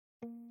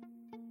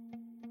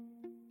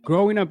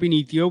Growing up in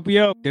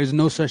Ethiopia, there's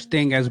no such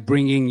thing as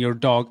bringing your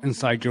dog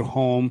inside your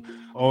home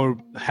or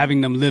having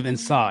them live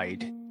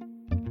inside.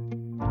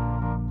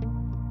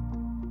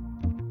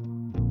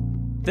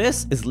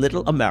 This is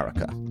Little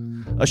America,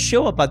 a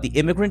show about the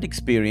immigrant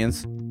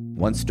experience,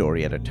 one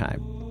story at a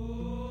time.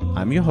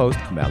 I'm your host,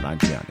 Kumail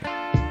Nanjiani.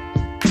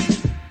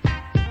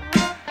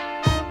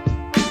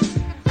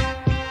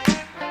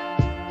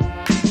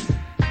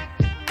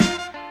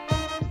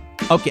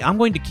 Okay, I'm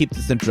going to keep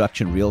this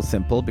introduction real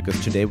simple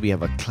because today we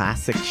have a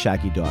classic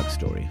shaggy dog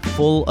story,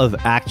 full of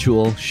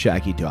actual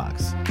shaggy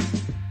dogs.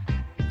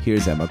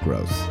 Here's Emma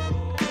Gross.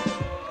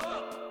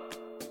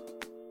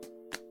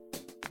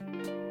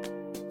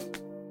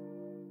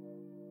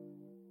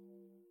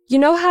 You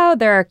know how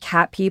there are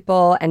cat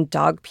people and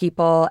dog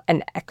people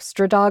and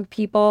extra dog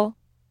people?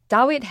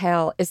 Dawit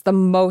Hale is the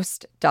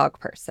most dog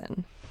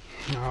person.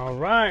 All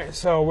right,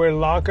 so we're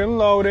lock and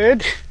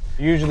loaded.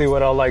 Usually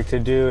what I like to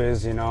do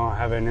is,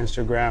 have an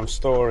Instagram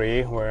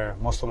story where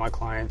most of my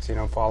clients,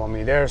 follow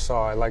me there. So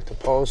I like to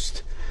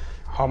post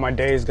how my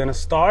day is going to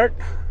start.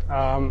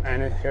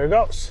 And here it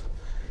goes.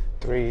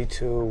 3,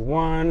 2,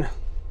 1.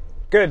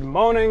 Good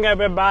morning,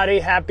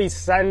 everybody. Happy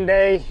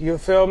Sunday. You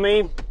feel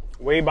me?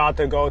 We about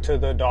to go to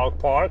the dog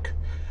park.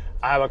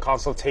 I have a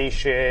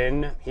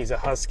consultation. He's a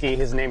husky.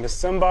 His name is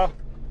Simba.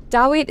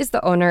 Dawit is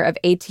the owner of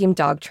A-Team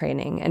Dog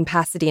Training in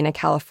Pasadena,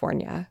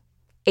 California.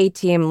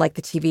 A-Team like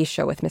the TV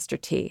show with Mr.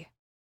 T.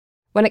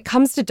 When it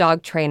comes to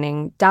dog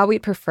training,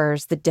 Dawit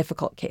prefers the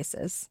difficult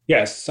cases.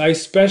 Yes, I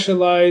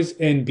specialize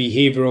in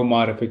behavioral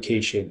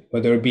modification,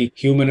 whether it be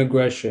human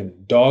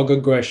aggression, dog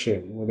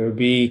aggression, whether it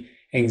be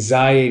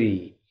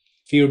anxiety,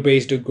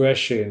 fear-based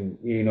aggression,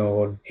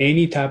 or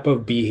any type of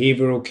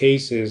behavioral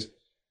cases.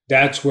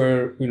 That's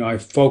where, I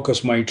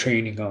focus my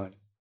training on.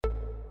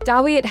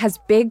 Dawit has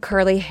big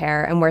curly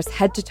hair and wears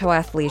head-to-toe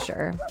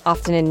athleisure,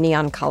 often in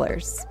neon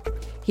colors.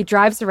 He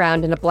drives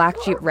around in a black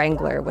Jeep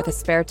Wrangler with a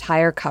spare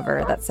tire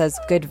cover that says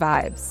good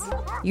vibes.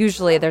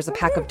 Usually there's a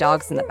pack of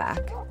dogs in the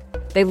back.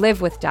 They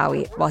live with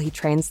Dawit while he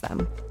trains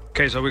them.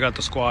 Okay, so we got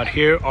the squad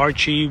here,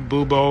 Archie,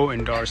 Bubo,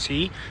 and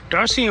Darcy.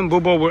 Darcy and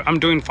Bubo, I'm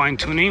doing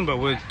fine-tuning, but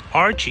with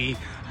Archie,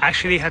 I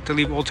actually had to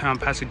leave Old Town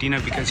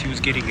Pasadena because he was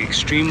getting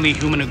extremely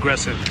human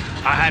aggressive.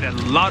 I had a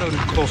lot of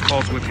close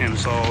calls with him,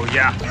 so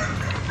yeah.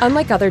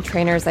 Unlike other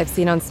trainers I've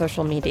seen on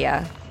social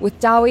media, with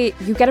Dawit,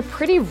 you get a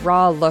pretty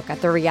raw look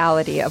at the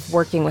reality of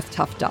working with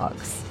tough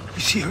dogs.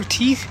 You see her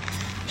teeth?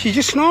 She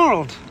just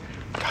snarled.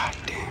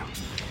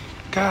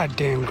 God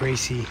damn,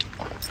 Gracie.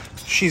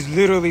 She's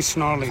literally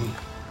snarling.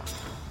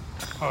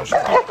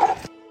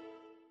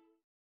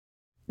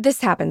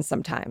 This happens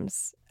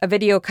sometimes. A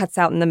video cuts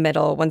out in the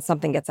middle when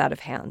something gets out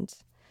of hand.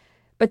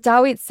 But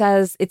Dawit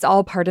says it's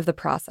all part of the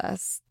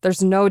process.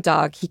 There's no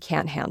dog he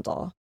can't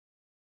handle.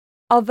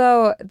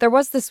 Although there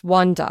was this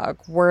one dog,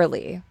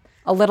 Whirly,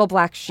 a little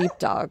black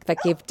sheepdog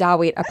that gave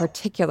Dawit a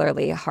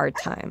particularly hard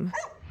time.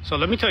 So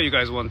let me tell you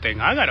guys one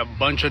thing. I got a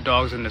bunch of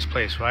dogs in this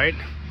place, right?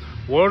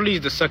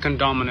 Whirly's the second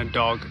dominant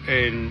dog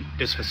in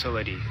this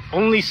facility.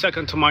 Only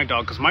second to my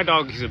dog, because my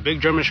dog, he's a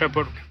big German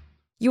Shepherd.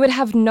 You would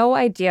have no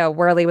idea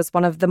Whirly was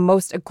one of the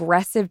most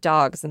aggressive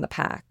dogs in the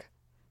pack.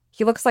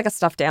 He looks like a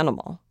stuffed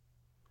animal.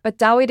 But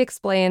Dawit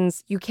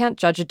explains you can't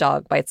judge a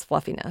dog by its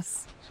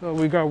fluffiness. So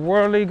we got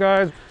Whirly,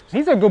 guys.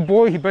 He's a good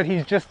boy, but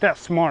he's just that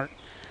smart.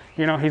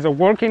 He's a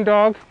working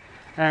dog.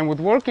 And with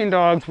working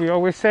dogs, we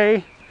always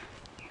say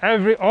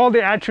all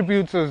the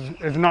attributes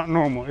is not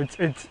normal.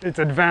 It's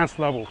advanced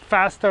level.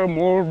 Faster,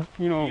 more,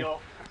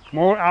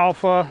 more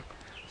alpha.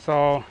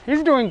 So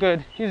he's doing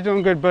good.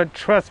 But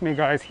trust me,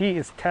 guys, he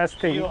is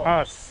testing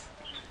us.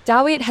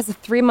 Dawit has a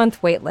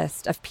 3-month wait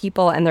list of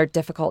people and their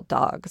difficult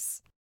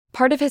dogs.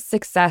 Part of his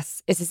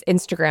success is his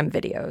Instagram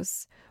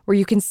videos, where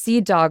you can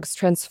see dogs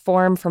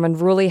transform from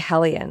unruly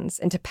hellions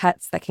into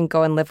pets that can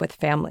go and live with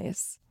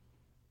families.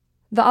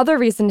 The other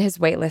reason his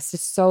waitlist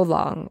is so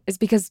long is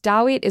because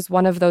Dawit is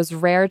one of those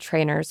rare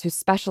trainers who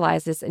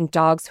specializes in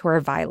dogs who are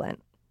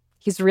violent.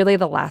 He's really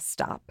the last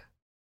stop.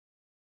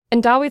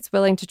 And Dawit's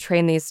willing to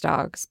train these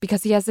dogs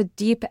because he has a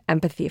deep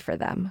empathy for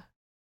them.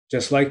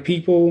 Just like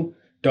people,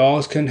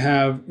 dogs can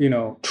have,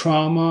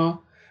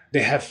 trauma.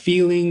 They have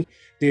feeling.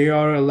 They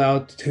are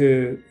allowed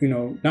to,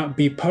 not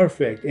be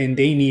perfect, and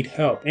they need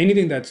help.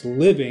 Anything that's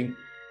living,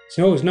 it's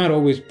not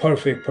always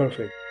perfect.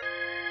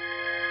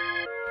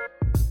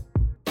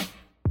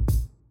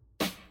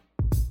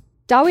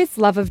 Dawit's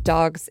love of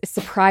dogs is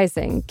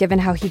surprising given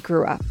how he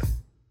grew up.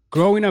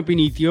 Growing up in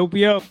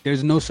Ethiopia,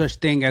 there's no such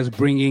thing as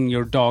bringing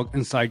your dog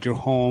inside your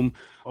home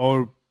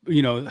or,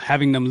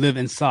 having them live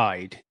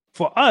inside.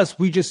 For us,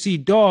 we just see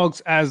dogs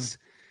as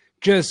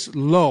just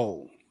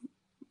low.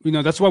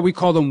 That's why we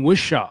call them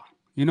wisha.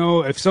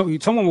 If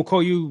someone will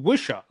call you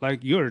wisha,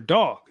 like you're a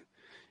dog,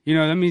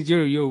 that means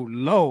you're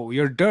low,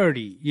 you're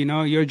dirty,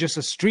 you're just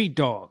a street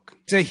dog.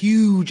 It's a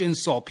huge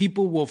insult.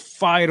 People will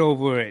fight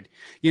over it.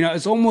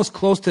 It's almost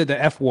close to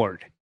the F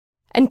word.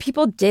 And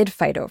people did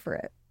fight over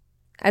it.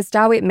 As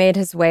Dawit made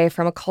his way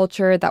from a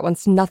culture that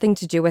wants nothing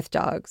to do with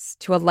dogs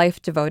to a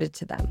life devoted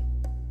to them.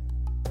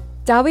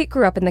 Dawit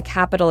grew up in the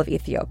capital of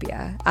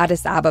Ethiopia,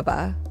 Addis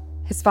Ababa.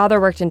 His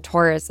father worked in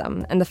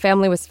tourism, and the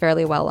family was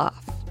fairly well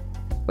off,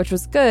 which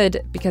was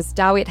good because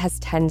Dawit has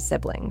 10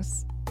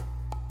 siblings.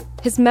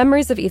 His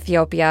memories of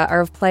Ethiopia are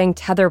of playing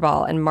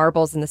tetherball and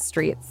marbles in the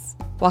streets,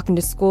 walking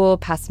to school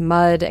past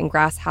mud and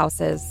grass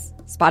houses,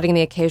 spotting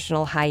the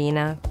occasional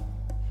hyena.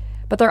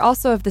 But they're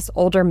also of this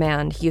older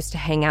man he used to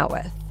hang out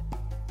with.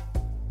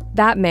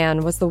 That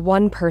man was the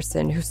one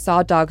person who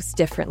saw dogs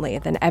differently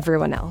than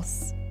everyone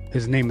else.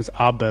 His name is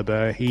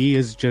Abebe. He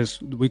is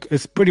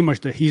it's pretty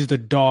much he's the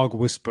dog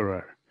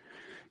whisperer.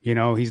 You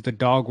know, he's the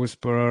dog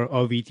whisperer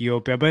of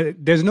Ethiopia. But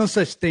there's no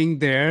such thing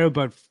there.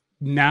 But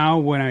now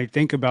when I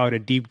think about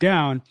it deep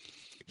down,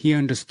 he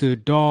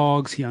understood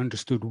dogs. He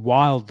understood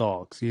wild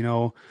dogs, you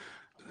know.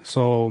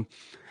 So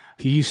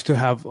he used to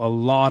have a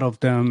lot of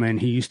them, and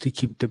he used to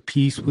keep the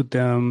peace with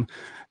them.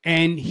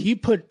 And he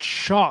put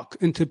shock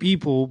into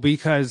people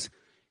because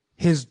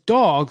his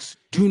dogs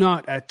do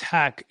not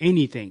attack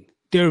anything.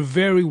 They're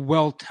very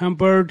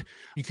well-tempered.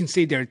 You can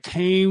say they're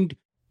tamed.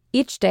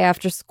 Each day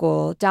after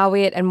school,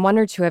 Dawit and one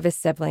or two of his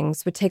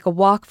siblings would take a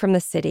walk from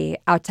the city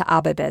out to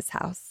Abebe's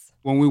house.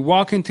 When we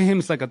walk into him,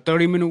 it's like a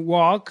 30-minute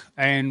walk.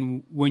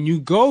 And when you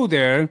go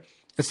there,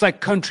 it's like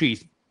country.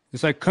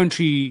 It's like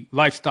country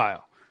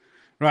lifestyle,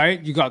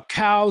 right? You got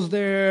cows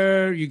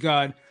there. You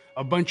got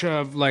a bunch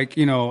of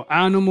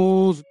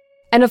animals.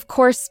 And of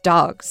course,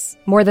 dogs,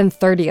 more than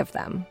 30 of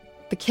them.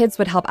 The kids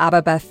would help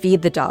Abebe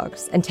feed the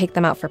dogs and take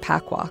them out for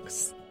pack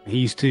walks. He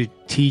used to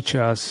teach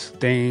us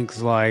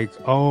things like,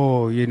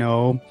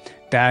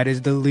 that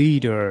is the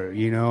leader,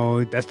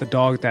 that's the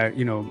dog that,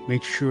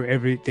 makes sure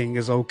everything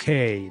is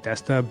okay.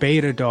 That's the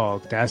beta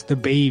dog. That's the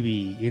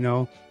baby,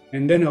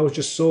 And then I was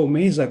just so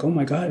amazed, like, oh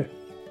my God,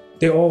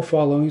 they're all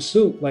following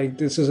suit. Like,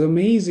 this is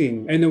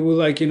amazing. And then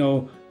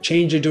we'll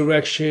change the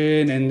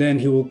direction. And then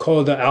he will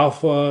call the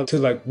alpha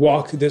to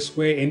walk this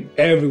way, and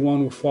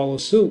everyone will follow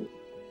suit.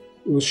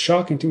 It was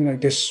shocking to me,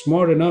 they're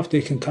smart enough,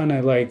 they can kind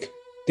of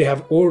they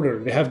have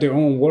order, they have their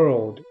own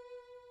world.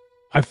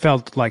 I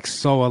felt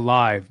so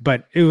alive,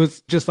 but it was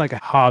just like a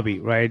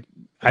hobby, right?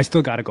 I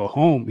still got to go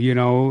home,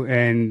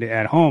 and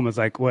at home it's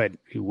like, what,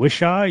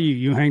 Wisha?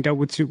 You hanged out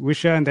with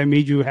Wisha and that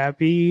made you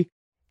happy?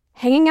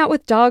 Hanging out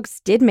with dogs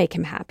did make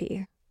him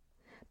happy.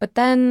 But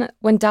then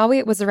when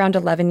Dawit was around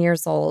 11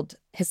 years old,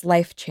 his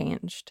life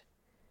changed.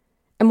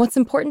 And what's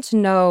important to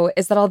know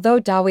is that although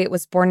Dawit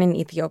was born in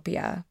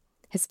Ethiopia,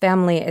 his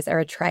family is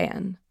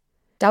Eritrean.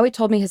 Dawit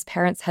told me his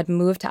parents had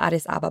moved to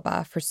Addis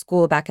Ababa for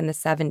school back in the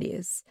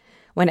 70s,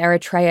 when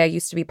Eritrea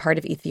used to be part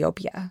of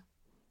Ethiopia.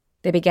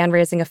 They began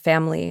raising a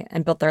family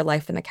and built their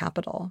life in the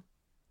capital.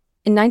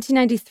 In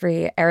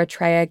 1993,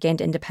 Eritrea gained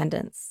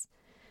independence.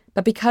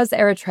 But because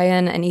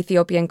Eritrean and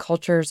Ethiopian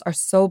cultures are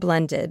so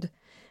blended,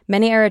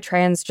 many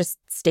Eritreans just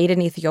stayed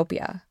in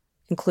Ethiopia,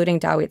 including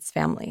Dawit's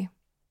family.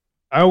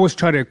 I always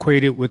try to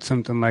equate it with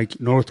something like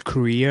North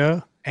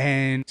Korea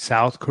and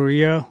South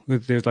Korea.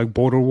 There's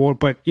border war,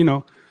 but,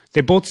 they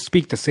both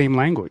speak the same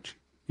language,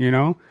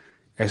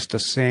 It's the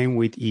same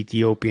with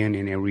Ethiopian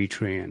and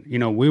Eritrean.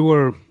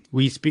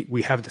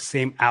 We have the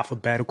same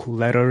alphabetical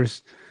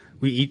letters.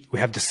 We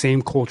have the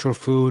same cultural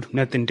food,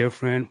 nothing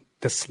different.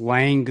 The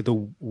slang, the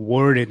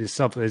word in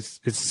itself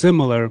is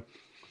similar.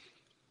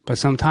 But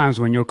sometimes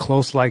when you're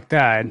close like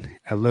that,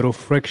 a little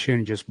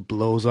friction just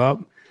blows up.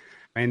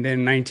 And then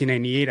in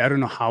 1998, I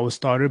don't know how it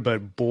started,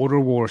 but border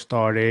war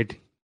started.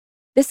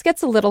 This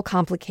gets a little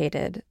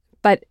complicated,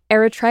 but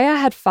Eritrea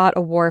had fought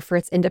a war for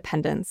its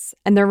independence,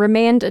 and there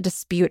remained a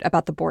dispute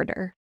about the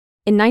border.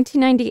 In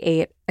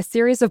 1998, a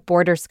series of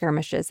border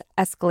skirmishes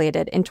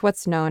escalated into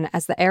what's known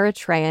as the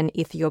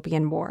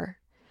Eritrean-Ethiopian War.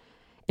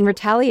 In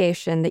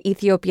retaliation, the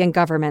Ethiopian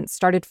government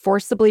started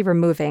forcibly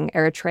removing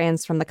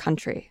Eritreans from the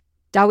country.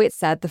 Dawit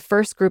said the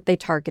first group they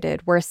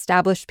targeted were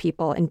established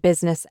people in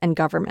business and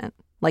government,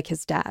 like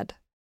his dad.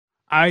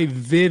 I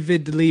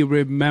vividly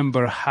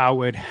remember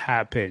how it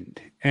happened.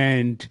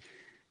 And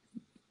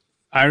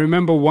I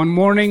remember one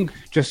morning,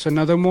 just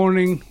another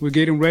morning, we're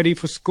getting ready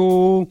for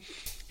school.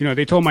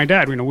 They told my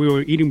dad, we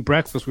were eating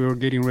breakfast, we were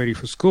getting ready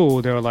for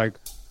school. They were like,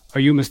 are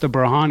you Mr.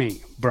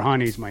 Burhani?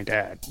 Burhani's my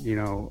dad,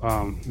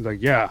 He's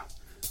like, yeah,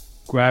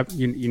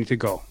 you need to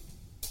go.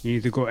 You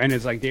need to go. And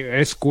it's like they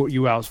escort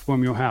you out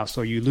from your house.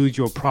 So you lose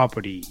your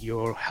property,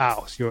 your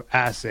house, your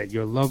asset,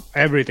 your love,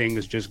 everything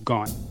is just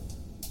gone.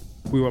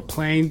 We were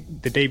playing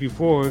the day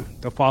before,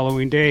 the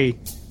following day,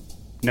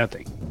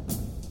 nothing.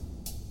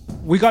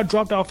 We got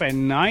dropped off at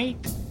night.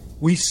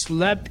 We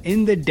slept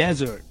in the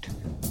desert.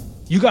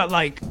 You got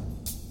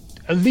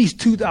at least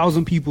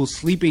 2,000 people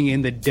sleeping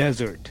in the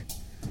desert.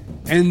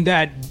 And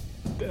that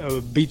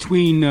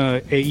between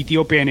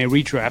Ethiopia and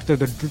Eritrea after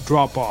the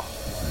drop off.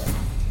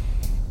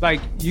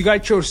 You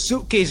got your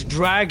suitcase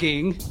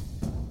dragging,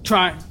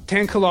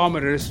 10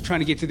 kilometers trying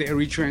to get to the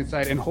Eritrean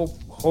side, and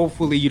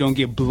hopefully you don't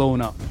get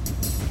blown up.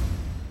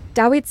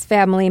 Dawit's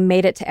family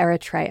made it to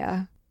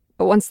Eritrea,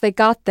 but once they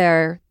got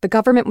there, the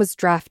government was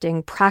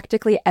drafting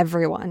practically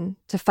everyone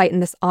to fight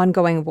in this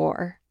ongoing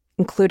war,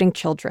 including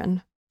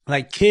children.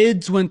 Like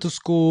kids went to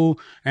school,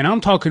 and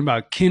I'm talking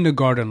about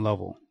kindergarten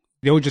level.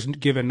 They'll just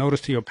give a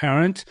notice to your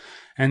parents,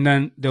 and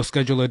then they'll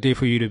schedule a day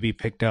for you to be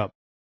picked up.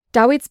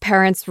 Dawit's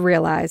parents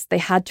realized they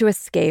had to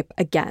escape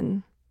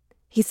again.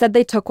 He said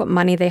they took what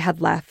money they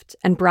had left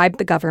and bribed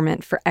the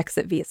government for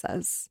exit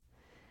visas.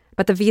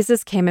 But the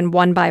visas came in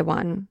one by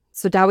one,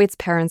 so Dawit's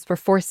parents were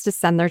forced to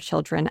send their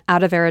children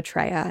out of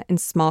Eritrea in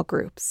small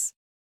groups.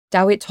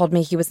 Dawit told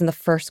me he was in the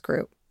first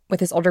group, with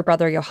his older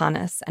brother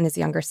Johannes and his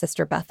younger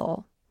sister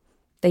Bethel.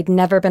 They'd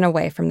never been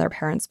away from their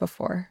parents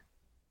before.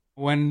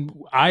 When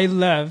I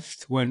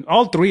left, when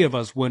all three of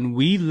us, when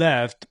we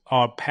left,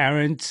 our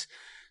parents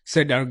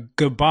said our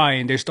goodbye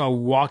and they started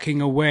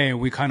walking away, and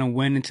we kind of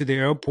went into the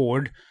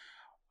airport.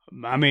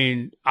 I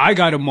mean, I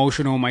got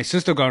emotional. My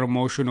sister got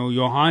emotional.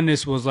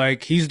 Johannes was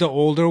like, he's the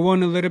older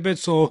one a little bit.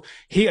 So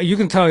you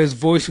can tell his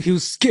voice, he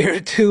was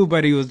scared too,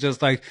 but he was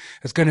just like,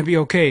 it's going to be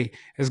okay.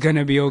 It's going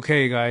to be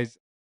okay, guys.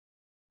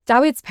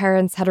 Dawit's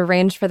parents had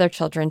arranged for their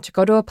children to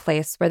go to a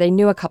place where they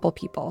knew a couple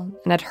people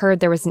and had heard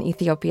there was an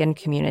Ethiopian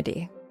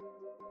community.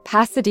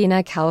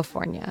 Pasadena,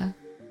 California.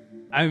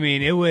 I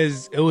mean, it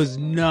was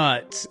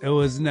nuts. It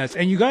was nuts.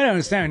 And you got to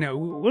understand now,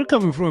 we're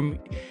coming from,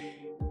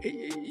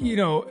 you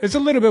know, it's a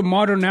little bit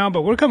modern now,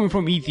 but we're coming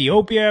from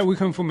Ethiopia. We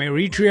come from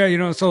Eritrea, you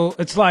know, so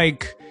it's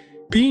like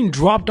being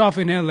dropped off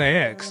in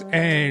LAX.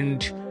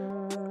 And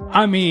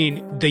I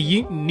mean,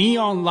 the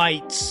neon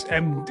lights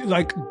and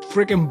like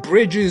freaking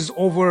bridges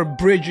over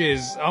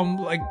bridges,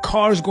 like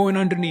cars going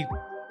underneath,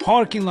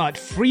 parking lot,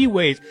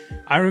 freeways.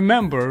 I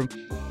remember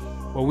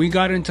when we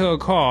got into a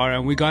car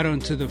and we got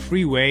onto the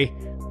freeway,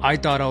 I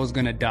thought I was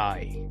gonna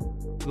die.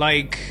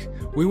 Like,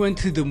 we went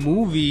to the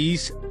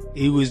movies,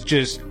 it was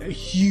just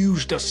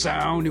huge, the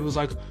sound. It was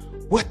like,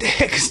 what the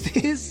heck is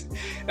this?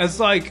 It's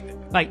like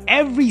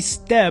every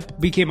step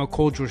became a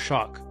culture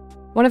shock.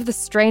 One of the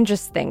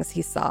strangest things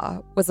he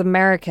saw was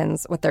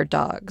Americans with their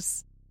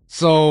dogs.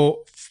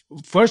 So,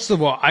 first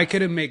of all, I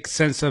couldn't make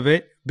sense of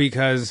it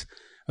because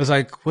I was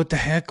like, what the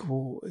heck?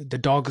 The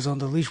dog is on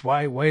the leash.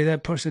 Why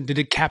that person? Did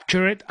it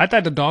capture it? I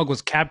thought the dog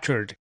was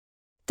captured.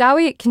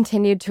 Dawit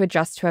continued to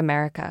adjust to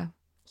America.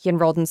 He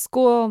enrolled in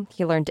school.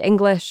 He learned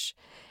English.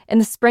 In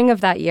the spring of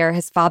that year,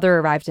 his father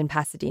arrived in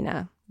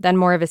Pasadena, then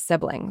more of his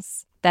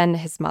siblings, then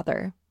his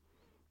mother.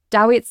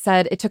 Dawit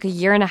said it took a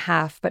year and a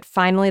half, but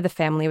finally the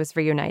family was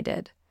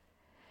reunited.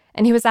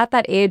 And he was at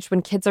that age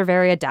when kids are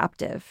very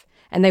adaptive,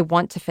 and they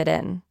want to fit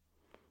in.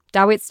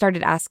 Dawit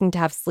started asking to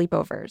have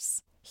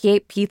sleepovers. He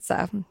ate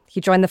pizza. He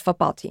joined the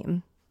football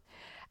team.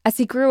 As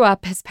he grew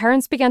up, his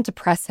parents began to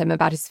press him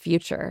about his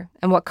future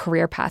and what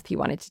career path he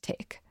wanted to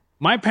take.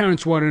 My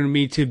parents wanted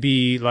me to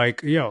be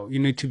like, you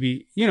need to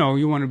be, you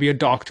want to be a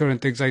doctor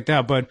and things like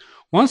that. But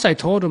once I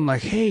told them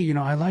like, hey,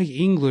 I like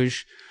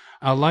English,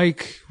 I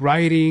like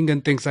writing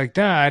and things like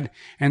that.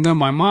 And then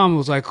my mom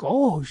was like,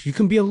 oh, you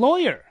can be a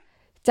lawyer.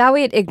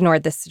 Dawit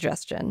ignored this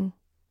suggestion.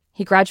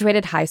 He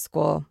graduated high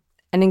school,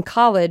 and in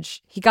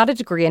college, he got a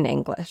degree in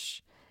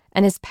English.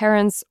 And his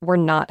parents were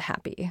not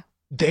happy.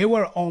 They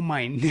were on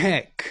my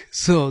neck.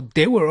 So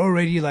they were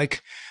already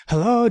like,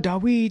 hello,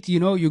 Dawit,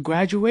 you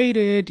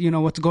graduated,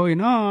 what's going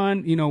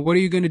on? What are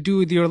you going to do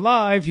with your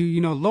life?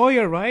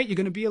 Lawyer, right? You're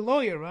going to be a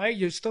lawyer, right?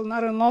 You're still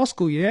not in law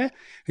school, yeah?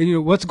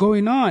 And what's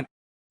going on?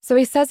 So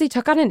he says he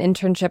took on an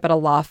internship at a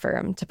law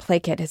firm to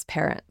placate his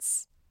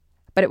parents.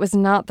 But it was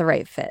not the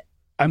right fit.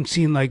 I'm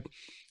seeing like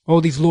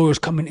all these lawyers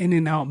coming in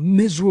and out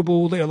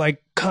miserable. They're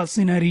like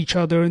cussing at each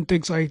other and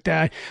things like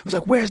that. It was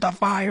like, where's the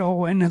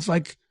file? And it's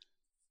like,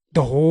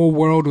 the whole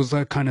world was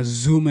like kind of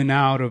zooming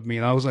out of me.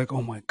 I was like,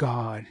 oh my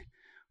God,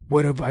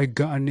 what have I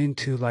gotten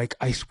into? Like,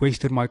 I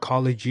wasted my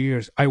college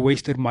years. I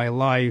wasted my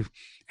life.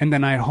 And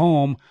then at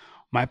home,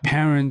 my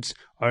parents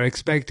are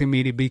expecting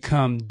me to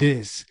become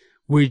this,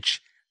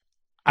 which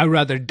I'd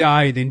rather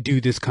die than do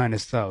this kind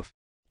of stuff.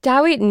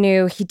 Dawit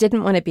knew he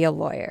didn't want to be a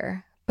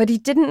lawyer, but he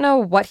didn't know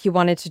what he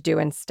wanted to do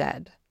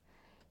instead.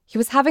 He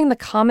was having the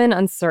common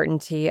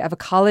uncertainty of a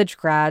college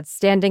grad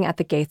standing at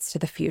the gates to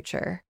the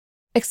future.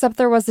 Except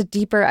there was a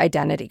deeper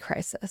identity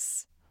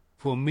crisis.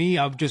 For me,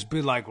 I've just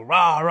been like,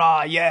 rah,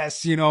 rah,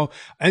 yes, into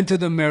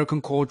the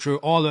American culture.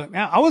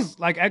 I was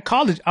like at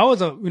college, I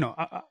was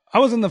I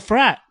was in the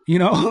frat,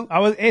 I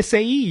was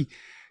SAE.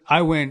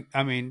 I went,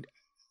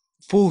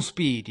 full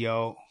speed,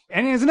 yo.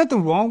 And there's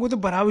nothing wrong with it,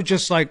 but I was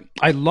just like,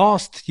 I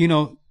lost,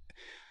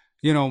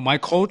 my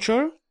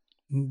culture.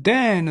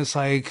 Then it's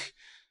like,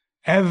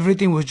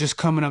 everything was just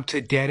coming up to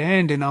a dead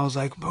end. And I was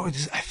like, bro,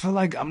 I feel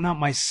like I'm not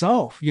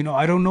myself.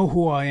 I don't know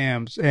who I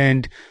am.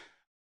 And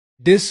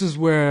this is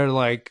where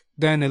like,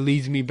 then it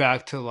leads me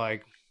back to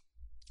like,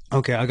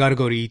 okay, I got to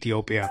go to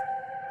Ethiopia.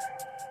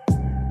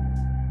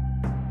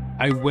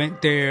 I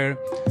went there,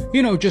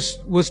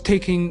 just was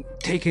taking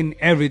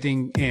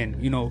everything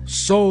in,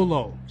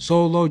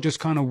 solo, just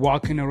kind of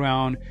walking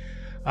around,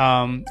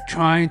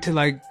 trying to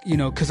like,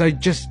 cause I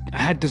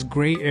had this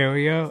gray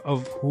area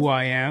of who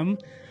I am.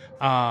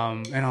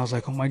 And I was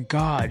like, oh my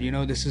God,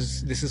 this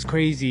is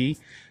crazy.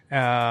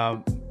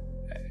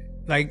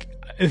 Like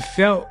it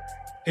felt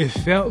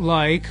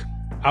like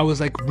I was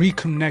like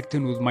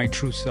reconnecting with my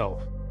true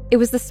self. It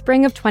was the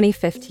spring of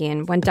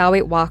 2015 when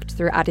Dawit walked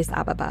through Addis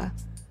Ababa.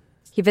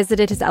 He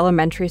visited his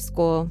elementary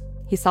school.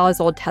 He saw his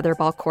old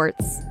tetherball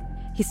courts.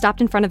 He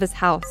stopped in front of his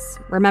house,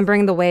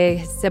 remembering the way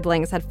his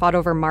siblings had fought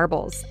over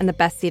marbles and the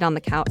best seat on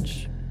the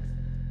couch.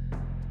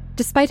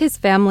 Despite his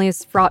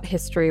family's fraught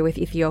history with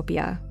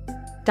Ethiopia,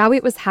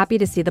 Dawit was happy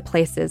to see the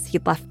places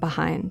he'd left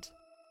behind.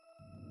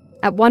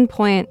 At one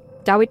point,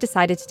 Dawit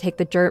decided to take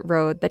the dirt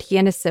road that he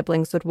and his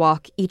siblings would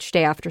walk each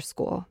day after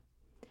school.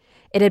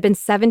 It had been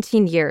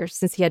 17 years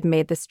since he had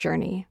made this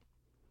journey.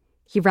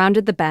 He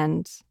rounded the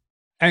bend.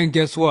 And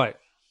guess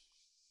what?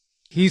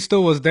 He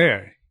still was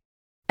there.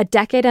 A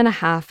decade and a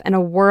half and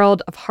a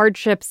world of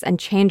hardships and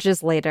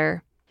changes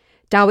later,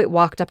 Dawit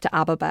walked up to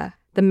Ababa,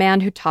 the man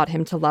who taught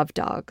him to love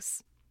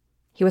dogs.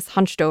 He was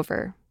hunched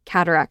over,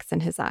 cataracts in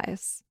his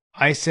eyes.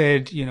 I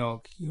said,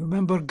 you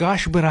remember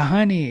Gash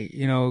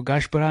Barahani?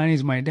 Gash Barahani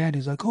is my dad.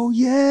 He's like, oh,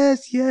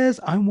 yes,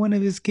 I'm one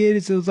of his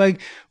kids. It was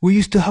like, we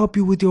used to help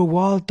you with your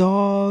wild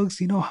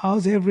dogs.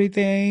 How's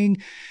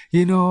everything?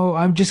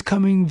 I'm just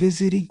coming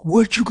visiting.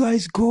 Where'd you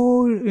guys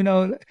go?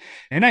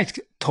 And I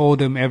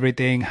told him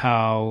everything,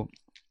 how,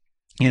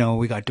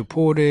 we got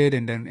deported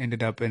and then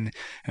ended up in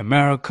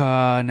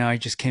America. Now I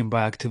just came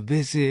back to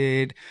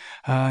visit.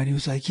 And he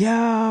was like,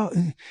 yeah,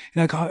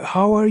 like,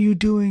 how are you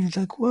doing? It's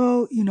like,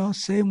 well,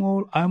 same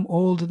old, I'm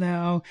old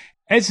now.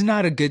 It's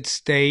not a good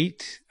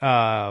state,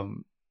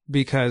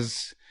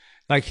 because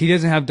like he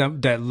doesn't have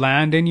that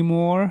land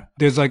anymore.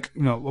 There's like,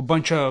 a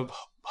bunch of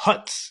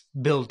huts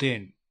built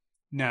in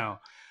now.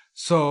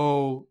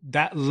 So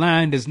that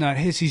land is not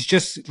his. He's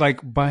just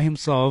like by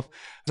himself.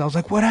 I was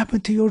like, what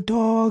happened to your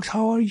dogs?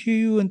 How are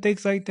you? And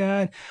things like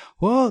that.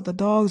 Well, the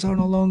dogs are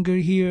no longer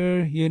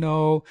here.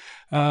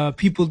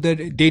 People that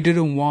they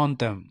didn't want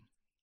them.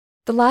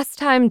 The last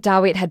time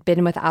Dawit had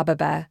been with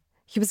Ababa,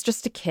 he was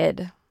just a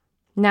kid.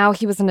 Now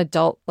he was an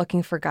adult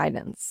looking for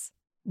guidance.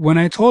 When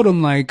I told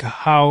him like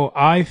how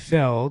I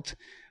felt,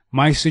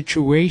 my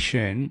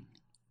situation,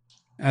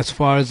 as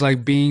far as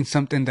like being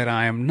something that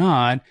I am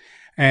not,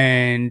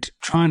 and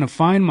trying to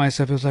find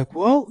myself, it was like,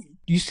 well,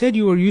 you said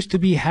you were used to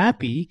be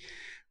happy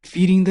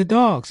feeding the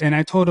dogs. And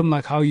I told him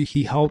like how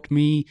he helped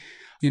me,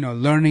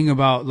 learning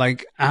about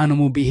like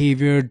animal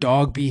behavior,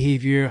 dog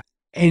behavior.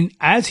 And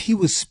as he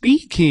was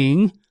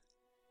speaking,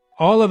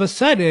 all of a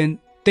sudden,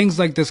 things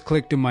like this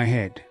clicked in my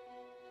head.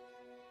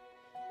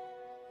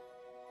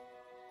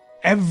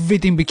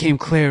 Everything became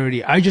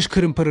clarity. I just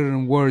couldn't put it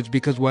in words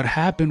because what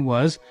happened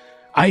was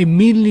I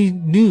immediately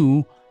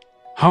knew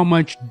how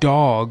much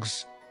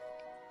dogs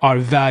are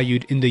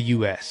valued in the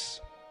US.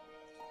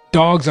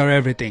 Dogs are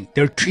everything.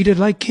 They're treated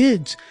like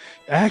kids.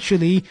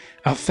 Actually,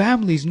 a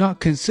family is not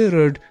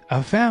considered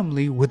a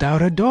family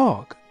without a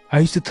dog.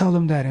 I used to tell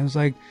him that. I was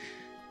like,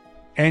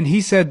 and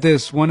he said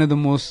this, one of the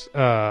most,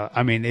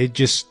 it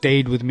just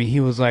stayed with me. He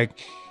was like,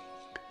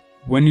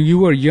 when you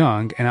were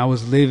young and I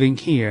was living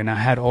here and I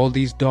had all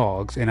these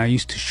dogs and I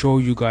used to show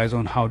you guys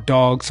on how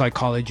dog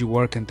psychology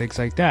work and things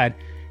like that,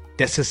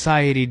 the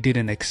society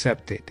didn't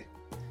accept it.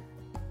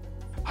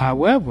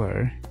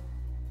 However,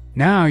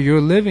 now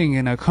you're living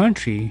in a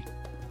country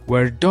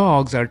where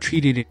dogs are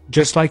treated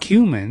just like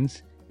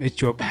humans.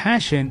 It's your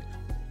passion.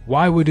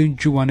 Why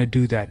wouldn't you want to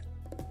do that?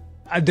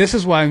 This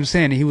is why I'm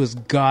saying he was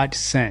God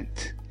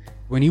sent.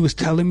 When he was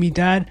telling me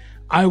that,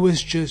 I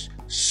was just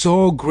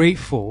so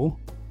grateful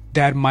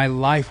that my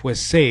life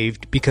was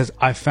saved because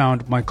I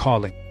found my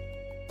calling.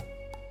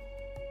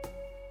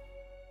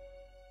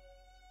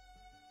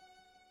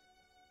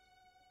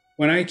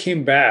 When I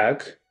came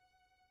back,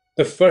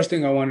 the first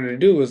thing I wanted to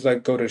do was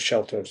like go to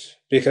shelters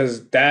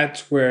because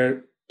that's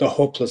where the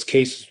hopeless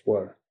cases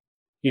were.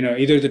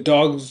 Either the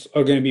dogs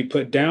are going to be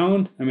put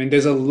down. I mean,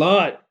 there's a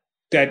lot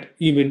that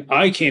even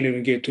I can't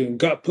even get to and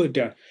got put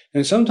down.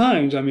 And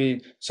sometimes,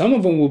 some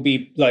of them will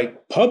be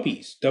like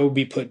puppies that will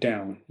be put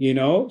down,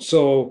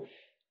 So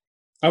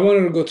I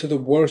wanted to go to the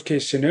worst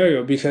case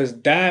scenario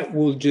because that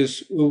will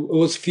it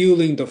was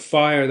fueling the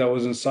fire that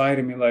was inside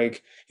of me.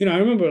 Like, I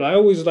remember I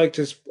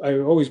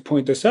always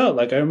point this out.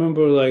 Like, I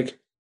remember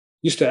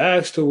used to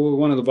ask to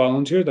one of the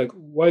volunteers, like,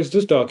 why is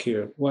this dog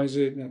here? Why is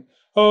it?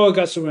 Oh, it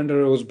got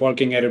surrendered. It was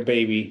barking at a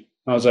baby.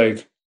 I was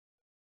like,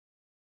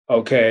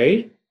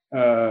 okay.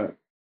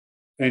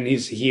 And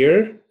he's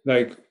here?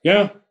 Like,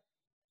 yeah,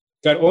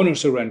 got owner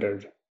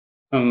surrendered.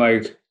 I'm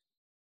like,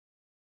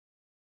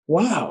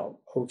 wow,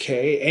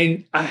 okay.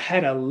 And I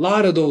had a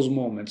lot of those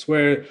moments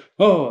where,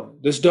 oh,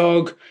 this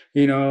dog,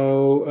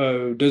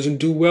 doesn't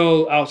do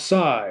well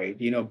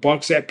outside,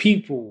 barks at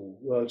people,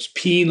 it's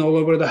peeing all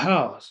over the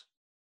house.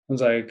 I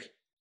was like,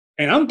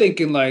 and I'm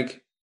thinking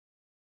like,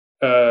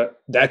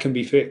 that can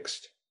be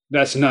fixed.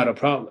 That's not a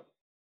problem.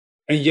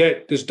 And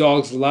yet this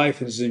dog's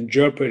life is in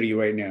jeopardy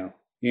right now.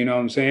 You know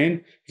what I'm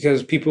saying?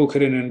 Because people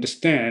couldn't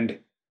understand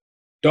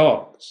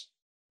dogs.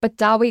 But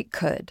Dawit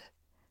could.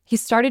 He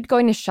started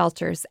going to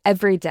shelters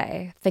every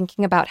day,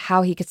 thinking about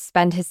how he could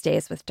spend his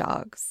days with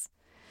dogs.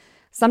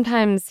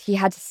 Sometimes he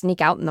had to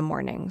sneak out in the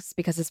mornings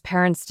because his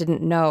parents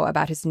didn't know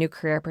about his new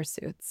career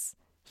pursuits.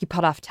 He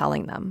put off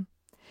telling them.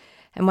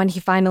 And when he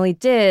finally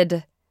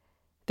did,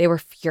 they were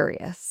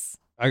furious.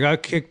 I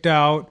got kicked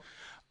out.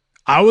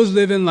 I was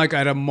living like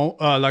at a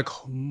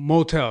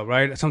motel,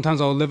 right?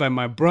 Sometimes I'll live at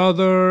my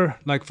brother,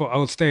 I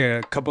would stay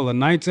a couple of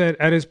nights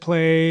at his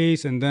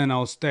place, and then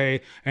I'll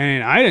stay.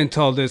 And I didn't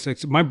tell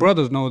this. My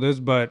brothers know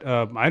this, but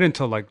I didn't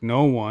tell like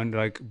no one.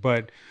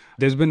 But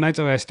there's been nights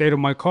that I stayed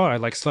in my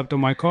car. I slept in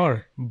my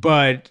car.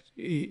 But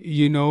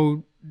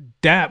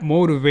that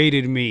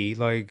motivated me,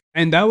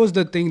 and that was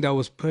the thing that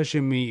was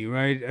pushing me,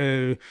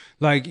 right?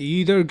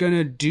 Either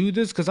gonna do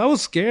this because I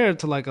was scared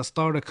to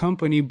start a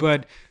company,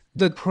 but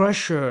the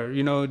pressure,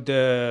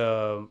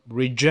 the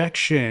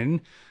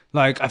rejection,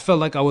 I felt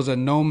like I was a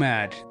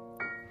nomad.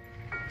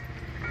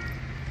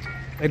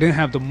 I didn't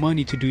have the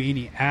money to do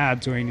any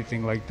ads or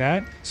anything like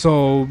that.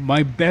 So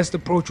my best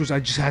approach was I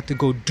just had to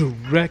go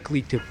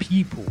directly to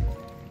people.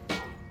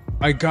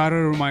 I got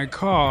out of my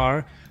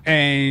car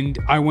and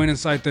I went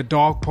inside the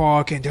dog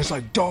park, and there's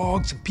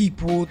dogs and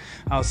people.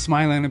 I was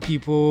smiling at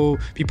people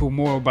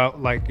more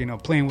about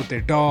playing with their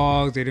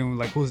dogs. They didn't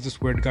who's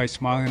this weird guy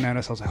smiling at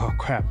us? I was like, oh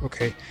crap,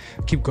 okay,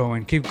 keep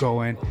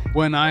going.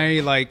 When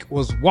I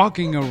was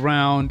walking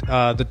around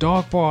the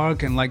dog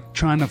park and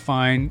trying to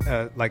find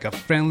a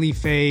friendly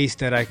face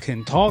that I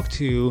can talk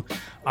to,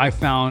 I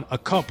found a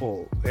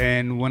couple,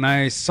 and when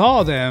I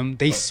saw them,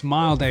 they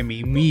smiled at me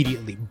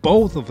immediately,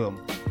 both of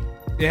them.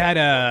 They had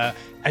a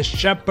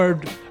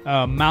Shepherd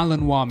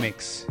Malinois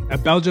mix, a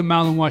Belgian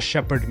Malinois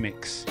Shepherd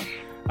mix.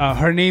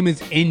 Her name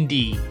is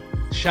Indy.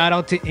 Shout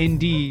out to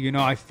Indy.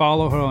 I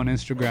follow her on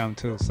Instagram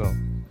too. So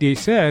they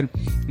said,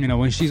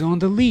 when she's on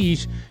the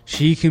leash,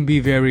 she can be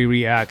very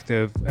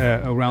reactive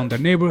around the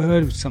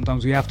neighborhood.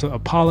 Sometimes we have to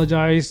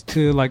apologize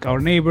to our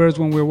neighbors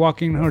when we're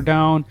walking her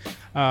down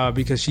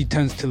because she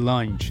tends to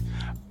lunge.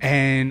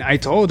 And I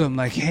told him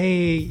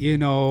hey,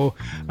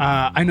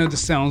 I know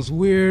this sounds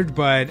weird,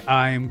 but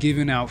I'm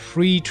giving out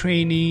free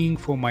training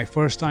for my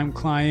first time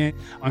client.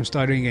 I'm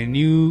starting a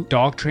new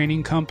dog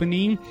training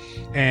company,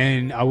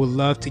 and I would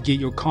love to get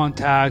your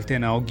contact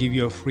and I'll give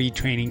you a free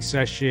training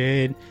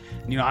session.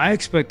 I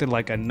expected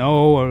a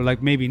no, or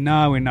maybe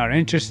no, we're not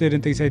interested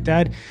and things like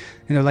that.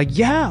 And they're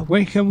yeah,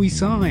 when can we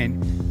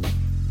sign?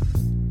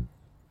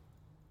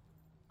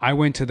 I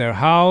went to their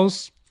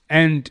house.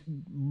 And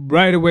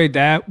right away,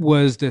 that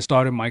was the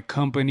start of my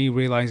company,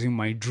 realizing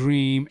my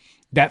dream.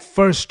 That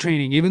first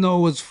training, even though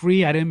it was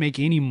free, I didn't make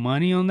any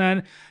money on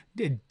that.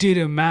 It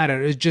didn't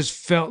matter. It just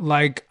felt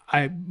like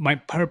my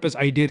purpose,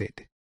 I did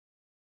it.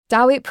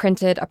 Dawit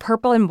printed a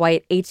purple and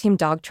white A-Team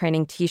dog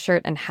training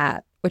t-shirt and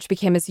hat, which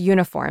became his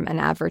uniform and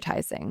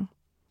advertising.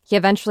 He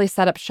eventually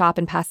set up shop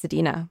in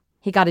Pasadena.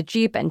 He got a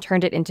Jeep and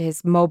turned it into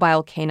his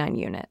mobile canine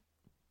unit.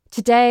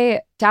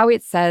 Today,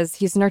 Dawit says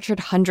he's nurtured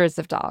hundreds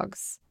of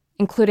dogs,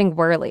 including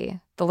Whirly,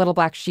 the little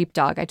black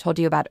sheepdog I told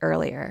you about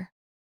earlier.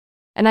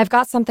 And I've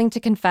got something to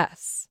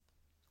confess.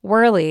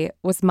 Whirly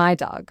was my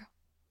dog.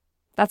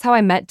 That's how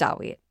I met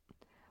Dawit.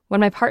 When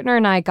my partner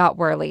and I got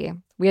Whirly,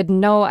 we had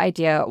no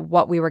idea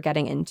what we were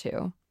getting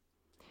into.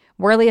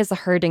 Whirly is a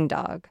herding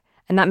dog,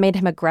 and that made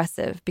him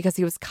aggressive because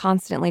he was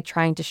constantly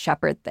trying to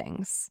shepherd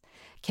things.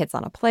 Kids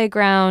on a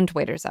playground,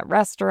 waiters at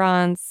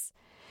restaurants.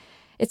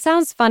 It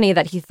sounds funny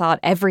that he thought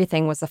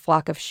everything was a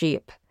flock of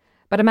sheep,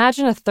 but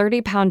imagine a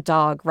 30-pound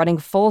dog running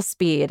full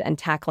speed and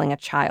tackling a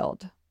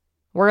child.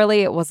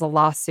 Whirly was a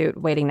lawsuit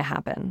waiting to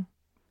happen.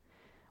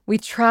 We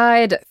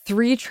tried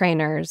 3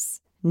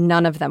 trainers.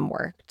 None of them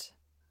worked.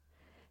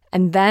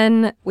 And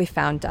then we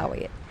found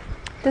Dawit.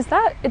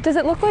 Does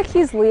it look like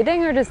he's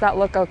leading, or does that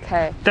look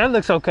okay? That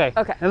looks okay.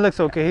 Okay. It looks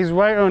okay. He's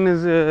right on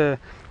his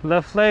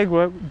left leg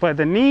by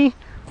the knee.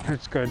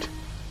 That's good.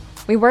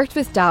 We worked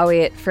with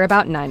Dawit for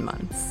about 9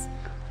 months.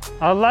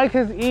 I like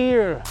his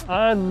ear.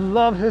 I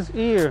love his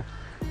ear.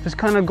 Just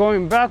kind of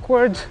going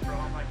backwards.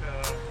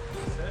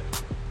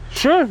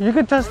 Sure, you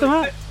can test him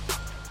out.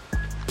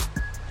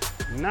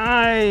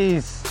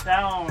 Nice.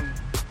 Down.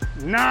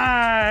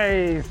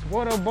 Nice.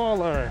 What a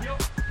baller.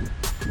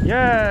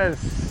 Yes.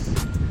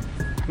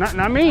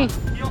 Not me.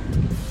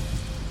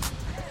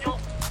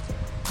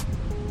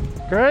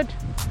 Good.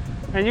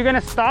 And you're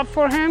gonna stop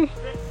for him?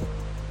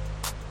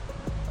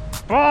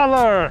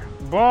 Baller.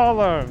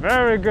 Baller.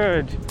 Very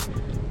good.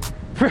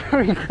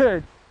 Very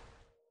good.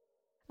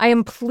 I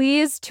am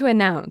pleased to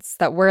announce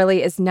that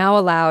Whirly is now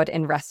allowed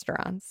in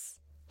restaurants.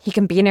 He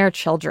can be near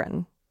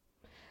children.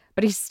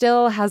 But he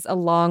still has a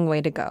long way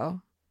to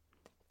go.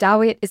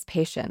 Dawit is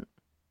patient.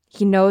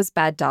 He knows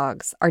bad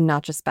dogs are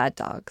not just bad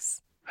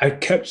dogs. I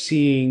kept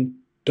seeing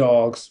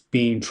dogs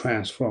being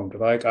transformed.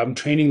 I'm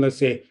training, let's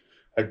say,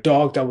 a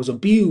dog that was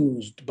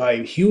abused by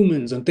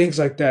humans and things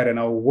like that. And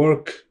I'll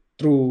work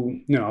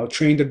through, I'll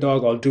train the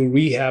dog, I'll do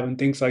rehab and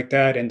things like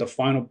that. And the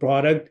final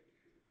product,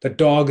 the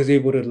dog is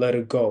able to let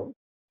it go.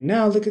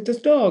 Now look at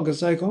this dog.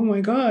 It's oh my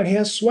God, he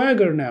has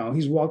swagger now.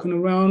 He's walking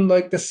around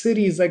the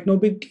city. It's no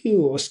big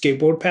deal. A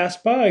skateboard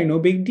passed by, no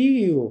big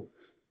deal.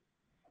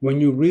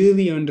 When you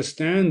really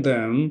understand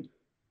them,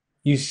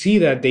 you see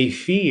that they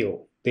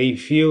feel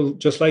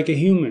just like a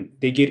human.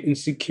 They get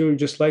insecure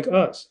just like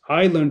us.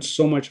 I learned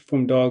so much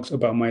from dogs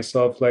about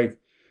myself.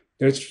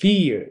 There's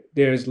fear,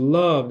 there's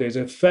love, there's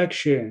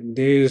affection,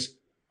 there's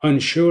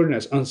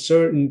unsureness,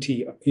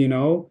 uncertainty,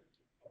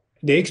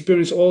 They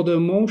experience all the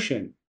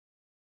emotion.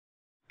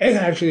 It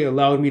actually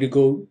allowed me to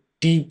go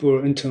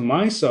deeper into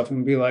myself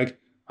and be like,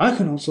 I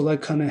can also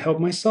like kind of help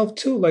myself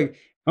too. Like,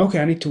 okay,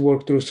 I need to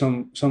work through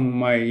some of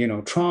my,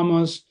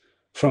 traumas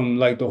from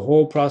like the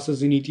whole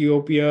process in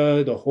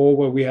Ethiopia, the whole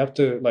where we have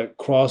to like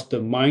cross the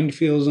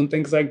minefields and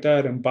things like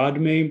that, and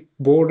Badme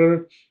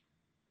border.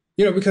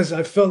 Because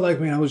I felt like,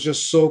 man, I was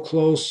just so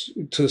close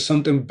to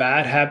something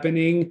bad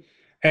happening.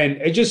 And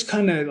it just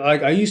kind of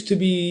like, I used to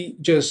be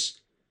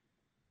just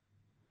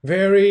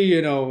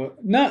very,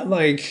 not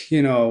like,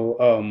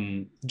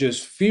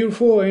 just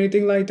fearful or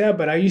anything like that.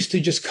 But I used to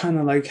just kind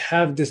of like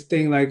have this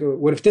thing like,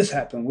 what if this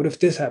happened? What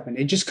if this happened?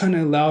 It just kind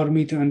of allowed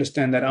me to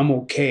understand that I'm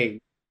okay.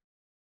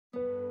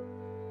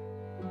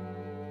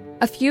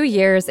 A few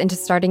years into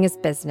starting his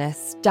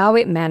business,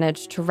 Dawit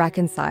managed to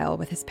reconcile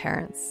with his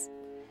parents.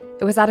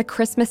 It was at a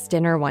Christmas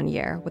dinner one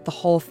year with the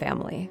whole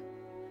family.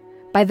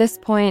 By this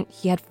point,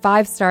 he had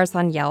 5 stars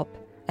on Yelp,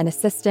 an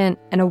assistant,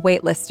 and a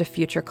wait list of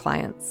future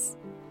clients.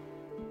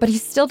 But he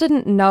still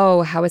didn't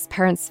know how his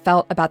parents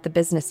felt about the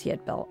business he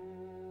had built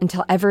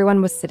until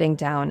everyone was sitting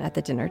down at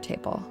the dinner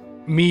table.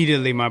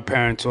 Immediately, my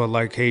parents were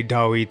like, hey,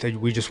 Dawit,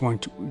 we just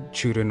want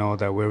you to know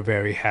that we're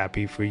very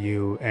happy for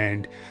you.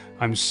 And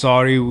I'm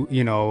sorry,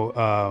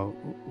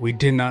 we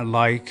did not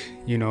like,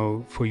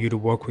 for you to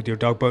work with your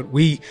dog, but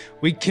we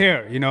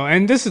care,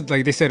 and this is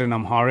like they said in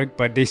Amharic,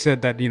 but they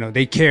said that,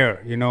 they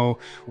care,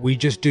 we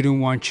just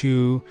didn't want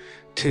you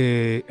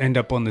to end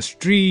up on the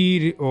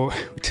street or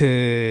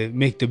to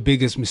make the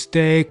biggest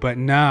mistake. But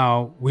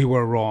now we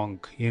were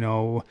wrong,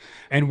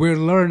 and we're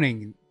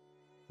learning.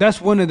 That's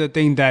one of the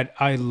things that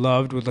I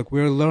loved was like,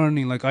 we're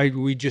learning, like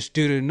we just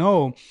didn't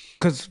know.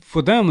 Because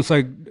for them, it's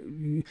like,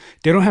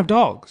 they don't have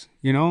dogs,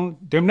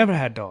 they've never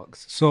had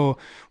dogs. So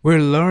we're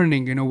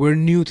learning, we're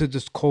new to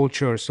this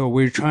culture. So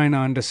we're trying to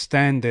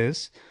understand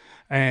this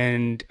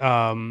and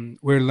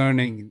we're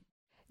learning.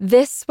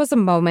 This was a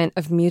moment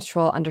of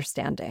mutual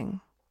understanding.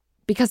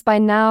 Because by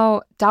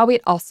now,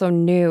 Dawit also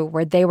knew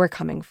where they were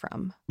coming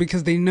from.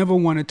 Because they never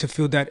wanted to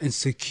feel that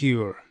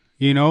insecure,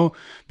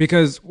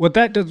 because what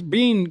that does,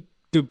 being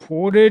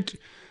deported,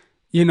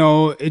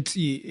 it's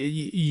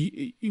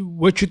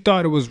what you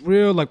thought it was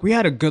real. Like, we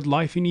had a good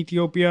life in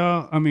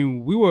Ethiopia. I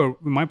mean,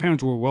 my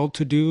parents were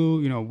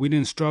well-to-do, we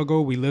didn't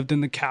struggle. We lived in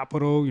the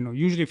capital.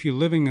 Usually if you're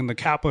living in the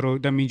capital,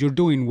 that means you're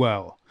doing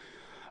well.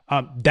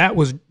 That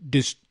was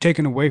just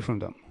taken away from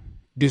them,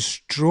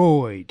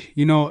 destroyed.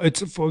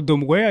 It's, for the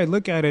way I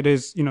look at it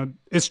is,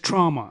 it's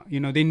trauma.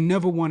 They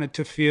never wanted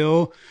to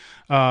feel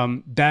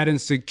that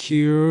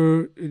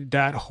insecure,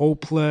 that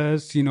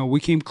hopeless. We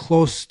came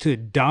close to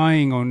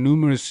dying on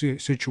numerous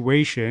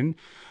situations.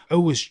 It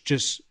was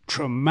just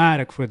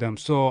traumatic for them.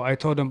 So I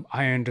told them,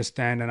 I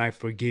understand and I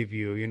forgive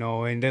you,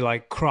 and they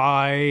like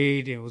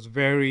cried. It was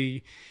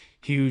very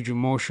huge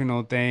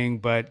emotional thing,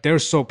 but they're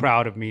so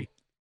proud of me.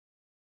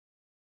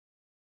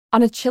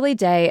 On a chilly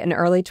day in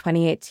early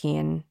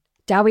 2018,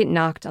 Dawit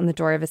knocked on the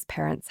door of his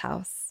parents'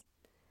 house.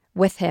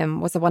 With him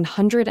was a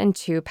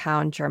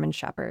 102-pound German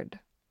Shepherd.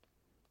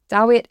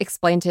 Dawit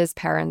explained to his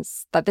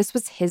parents that this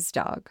was his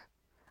dog,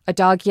 a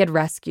dog he had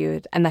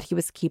rescued and that he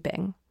was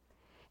keeping.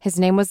 His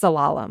name was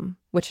Zelalem,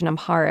 which in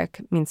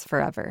Amharic means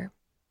forever.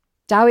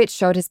 Dawit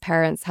showed his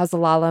parents how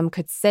Zelalem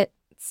could sit,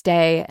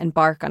 stay, and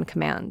bark on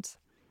command,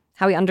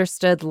 how he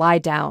understood lie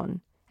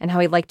down, and how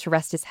he liked to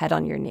rest his head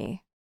on your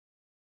knee.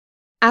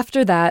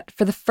 After that,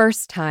 for the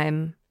first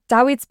time,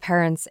 Dawit's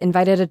parents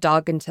invited a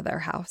dog into their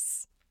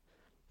house.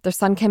 Their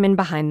son came in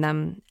behind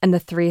them, and the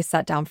 3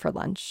 sat down for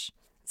lunch,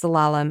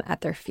 Zelalem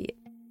at their feet.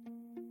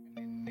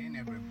 And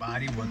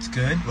everybody, what's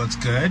good?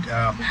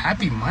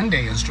 Happy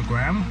Monday,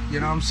 Instagram.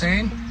 You know what I'm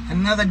saying?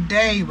 Another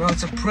day, bro.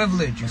 It's a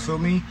privilege, you feel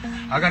me?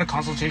 I got a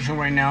consultation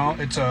right now.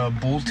 It's a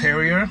bull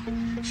terrier,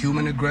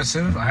 human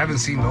aggressive. I haven't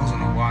seen those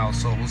in a while,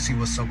 so we'll see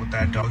what's up with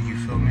that dog, you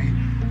feel me?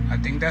 I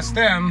think that's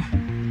them.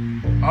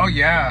 Oh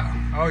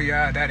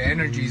yeah, that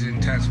energy's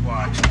intense.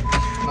 Watch.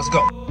 Let's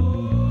go.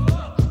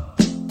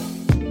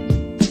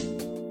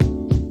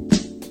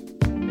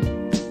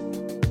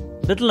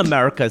 Little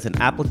America is an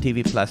Apple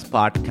TV Plus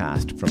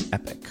podcast from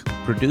Epic,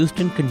 produced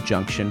in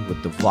conjunction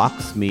with the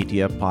Vox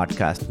Media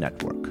Podcast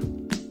Network.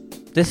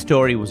 This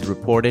story was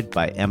reported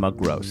by Emma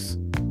Gross.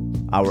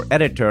 Our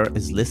editor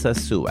is Lissa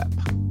Suep.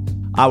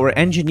 Our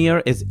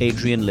engineer is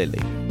Adrian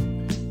Lilly.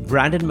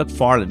 Brandon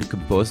McFarland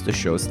composed the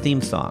show's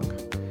theme song.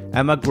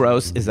 Emma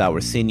Gross is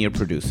our senior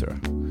producer.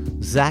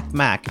 Zach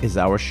Mack is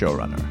our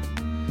showrunner.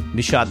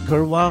 Nishad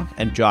Gurwa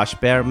and Josh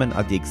Behrman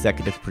are the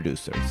executive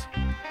producers.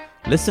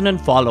 Listen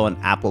and follow on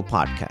Apple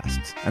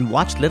Podcasts, and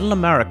watch Little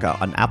America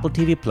on Apple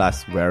TV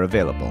Plus where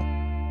available.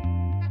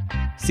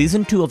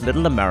 Season 2 of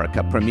Little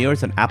America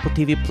premieres on Apple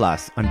TV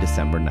Plus on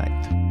December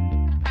 9th.